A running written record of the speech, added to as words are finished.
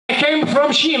I came from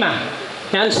Shima.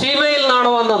 ഞാൻ ഷീമയിൽ നിന്നാണ്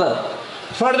വന്നത്.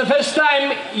 For the first time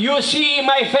you see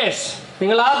my face.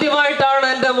 നിങ്ങൾ ആദ്യമായിട്ടാണ്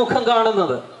എൻ്റെ മുഖം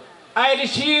കാണുന്നത്. I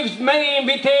received many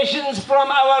invitations from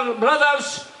our brothers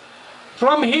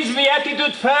from his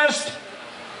beatitude first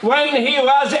when he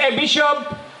was a bishop,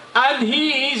 and he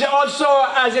is also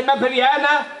as a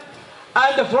Mapariana,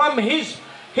 and from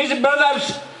his brothers,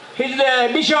 his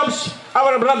bishops,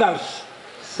 our brothers.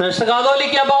 ശ്രേഷ്ഠ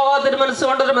കാതോലിക്ക ബാവ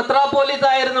തിരുമനസ്സുകൊണ്ട് ഒരു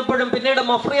മെത്രാപ്പോലീത്തായിരുന്നപ്പോഴും പിന്നീട്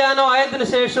മഫ്രിയാനോ ആയതിനു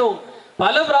ശേഷവും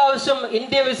പല പ്രാവശ്യം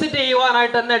India visit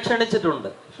ചെയ്യുവാനായിട്ട് എന്നെ ക്ഷണിച്ചിട്ടുണ്ട്.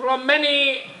 From many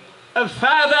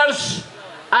fathers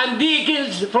and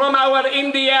deacons from our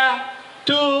India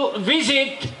to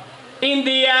visit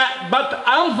India, but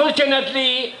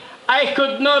unfortunately I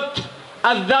could not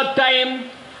at that time,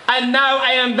 and now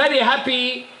I am very happy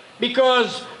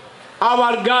because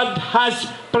our God has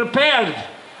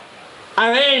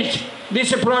arranged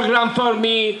this program for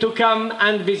me to come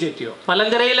and visit you.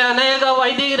 മലങ്കരയിലെ അനേക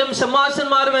വൈദികരും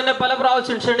ശമാശന്മാരും എന്നെ പല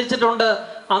പ്രാവശ്യം ക്ഷണിച്ചിട്ടുണ്ട്.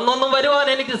 അന്നൊന്നും വരുവാൻ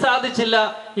എനിക്ക് സാധിച്ചില്ല.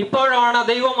 ഇപ്പോഴാണ്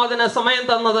ദൈവം അതിന് സമയം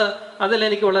തന്നത്. അതിൽ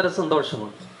എനിക്ക് വളരെ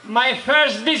സന്തോഷമുണ്ട്. My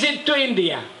first visit to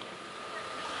India,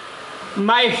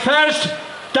 my first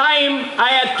time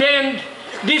I attend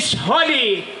this holy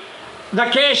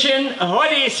vacation,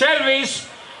 holy service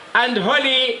and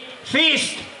holy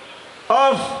feast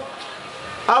of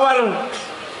our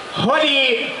holy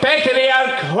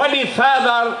patriarch, holy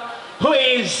father, who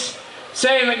is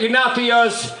Saint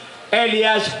Ignatius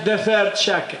Elias the third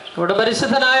Shaker. ഇവിടെ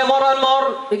പരിശുദ്ധനായ Moran more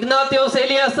Ignatios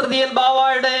Elias തൃതീയൻ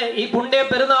ബാവായുടെ ഈ പുണ്യ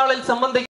പെരുന്നാളിൽ സംബന്ധിക്കുന്ന